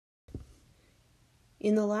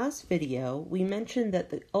In the last video, we mentioned that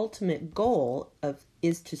the ultimate goal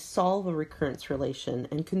is to solve a recurrence relation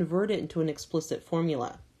and convert it into an explicit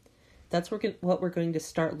formula. That's what we're going to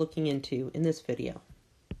start looking into in this video.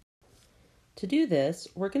 To do this,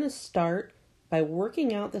 we're going to start by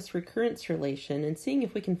working out this recurrence relation and seeing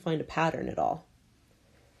if we can find a pattern at all.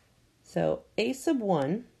 So a sub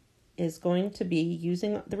 1 is going to be,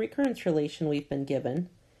 using the recurrence relation we've been given,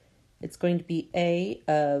 it's going to be a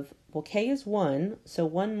of, well, k is 1, so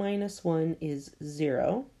 1 minus 1 is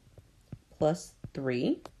 0, plus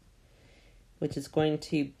 3, which is going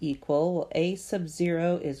to equal, well, a sub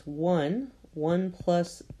 0 is 1, 1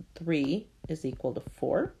 plus 3 is equal to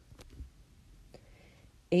 4.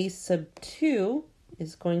 A sub 2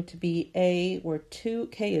 is going to be a, where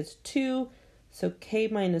k is 2, so k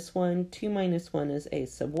minus 1, 2 minus 1 is a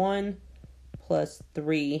sub 1, plus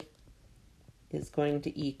 3 is going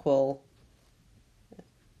to equal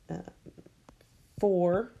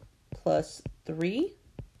 4 plus 3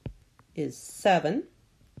 is 7.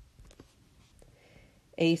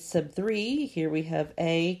 A sub 3, here we have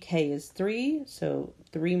a, k is 3, so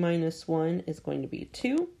 3 minus 1 is going to be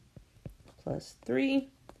 2, plus 3.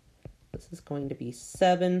 This is going to be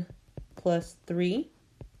 7 plus 3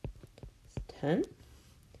 is 10.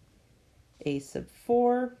 A sub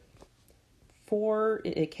 4,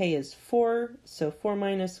 k is 4, so 4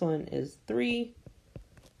 minus 1 is 3,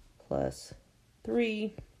 plus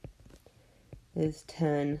 3 is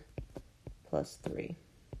 10 plus 3.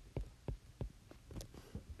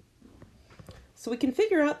 So we can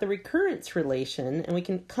figure out the recurrence relation and we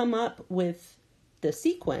can come up with the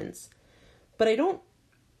sequence, but I don't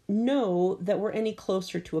know that we're any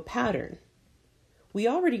closer to a pattern. We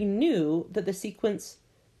already knew that the sequence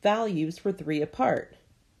values were 3 apart.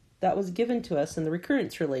 That was given to us in the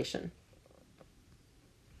recurrence relation.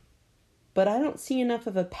 But I don't see enough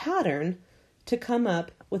of a pattern to come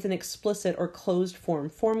up with an explicit or closed form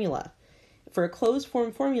formula. For a closed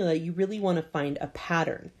form formula, you really want to find a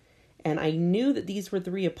pattern. And I knew that these were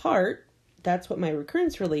 3 apart. That's what my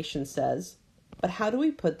recurrence relation says. But how do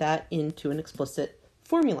we put that into an explicit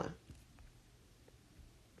formula?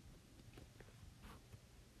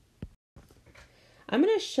 I'm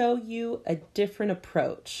going to show you a different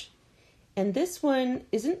approach. And this one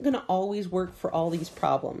isn't going to always work for all these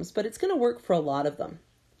problems, but it's going to work for a lot of them.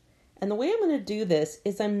 And the way I'm going to do this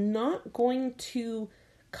is I'm not going to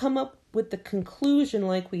come up with the conclusion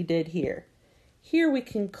like we did here. Here we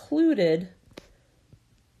concluded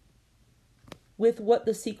with what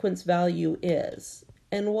the sequence value is.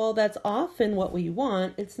 And while that's often what we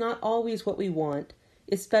want, it's not always what we want,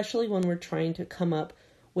 especially when we're trying to come up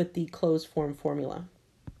with the closed form formula.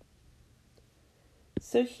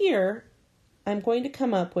 So here, I'm going to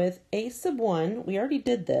come up with a sub 1. We already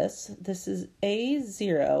did this. This is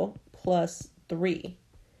a0 plus 3.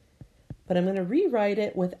 But I'm going to rewrite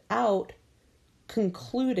it without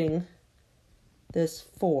concluding this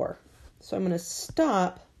 4. So I'm going to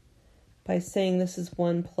stop by saying this is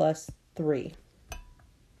 1 plus 3.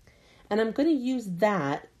 And I'm going to use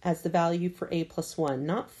that as the value for a plus 1,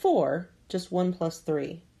 not 4, just 1 plus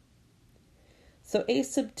 3. So a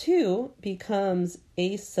sub 2 becomes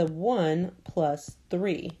a sub 1 plus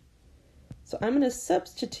 3. So I'm going to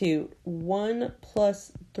substitute 1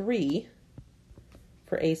 plus 3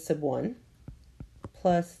 for a sub 1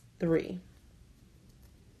 plus 3.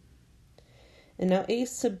 And now a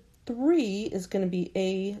sub 3 is going to be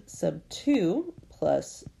a sub 2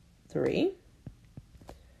 plus 3,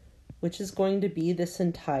 which is going to be this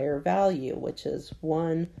entire value, which is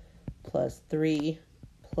 1 plus 3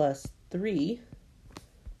 plus 3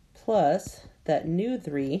 plus that new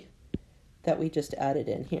 3 that we just added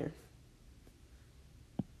in here.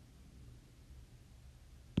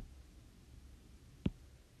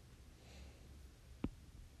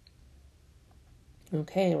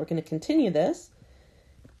 Okay, we're going to continue this.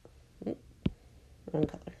 Wrong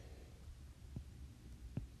color.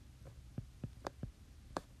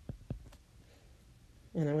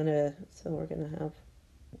 And we're going to have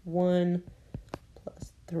 1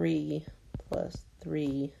 plus 3 plus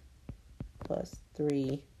 3 plus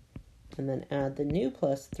 3, and then add the new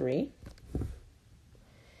plus 3.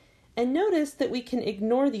 And notice that we can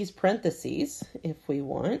ignore these parentheses if we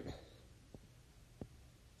want.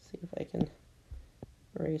 See if I can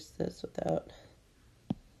erase this without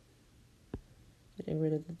getting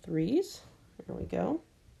rid of the 3's. There we go.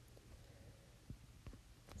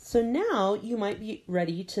 So now you might be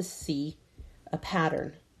ready to see a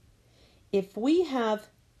pattern. If we have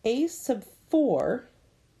a sub 4,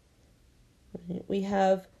 we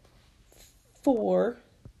have 4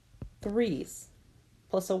 3's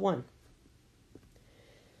plus a 1.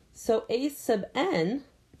 So a sub n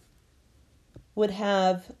would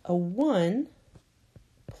have a 1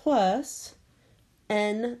 plus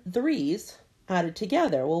n threes added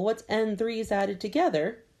together. Well, what's n threes added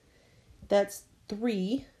together? That's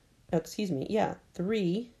 3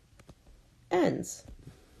 n's.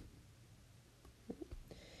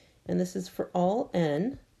 And this is for all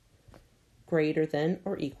n greater than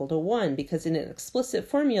or equal to 1, because in an explicit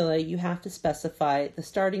formula, you have to specify the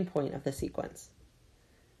starting point of the sequence,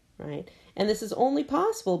 right? And this is only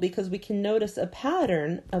possible because we can notice a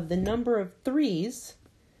pattern of the number of threes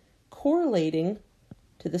correlating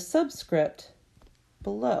to the subscript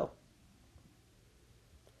below.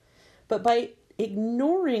 But by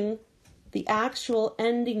ignoring the actual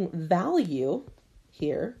ending value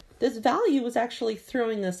here, this value is actually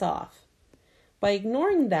throwing us off. By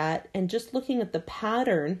ignoring that and just looking at the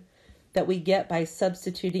pattern that we get by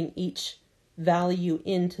substituting each value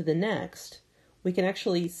into the next, we can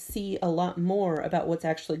actually see a lot more about what's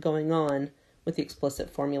actually going on with the explicit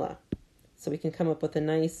formula. So we can come up with a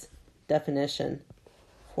nice definition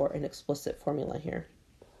for an explicit formula here.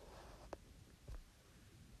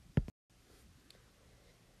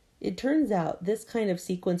 It turns out this kind of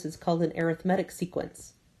sequence is called an arithmetic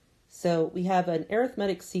sequence. So we have an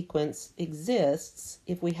arithmetic sequence exists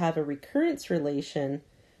if we have a recurrence relation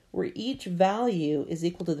where each value is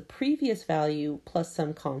equal to the previous value plus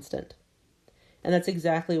some constant. And that's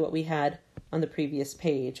exactly what we had on the previous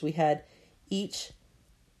page. We had each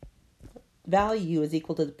value is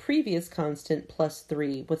equal to the previous constant plus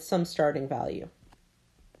 3 with some starting value,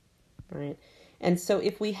 right? And so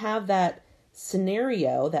if we have that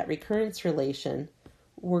scenario, that recurrence relation,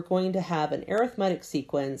 we're going to have an arithmetic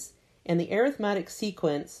sequence. And the arithmetic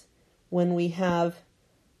sequence, when we have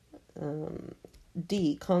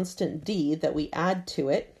d, constant d, that we add to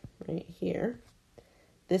it, right here,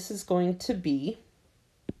 this is going to be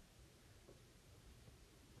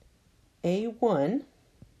a1,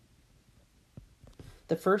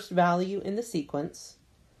 the first value in the sequence,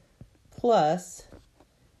 plus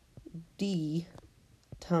d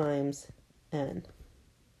times n.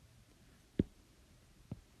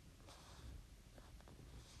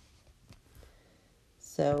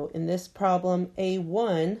 So in this problem,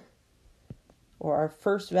 a1, or our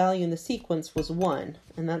first value in the sequence, was 1.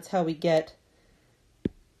 And that's how we get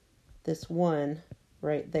this 1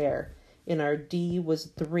 right there. And our d was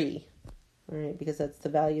 3, right? Because that's the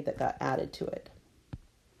value that got added to it.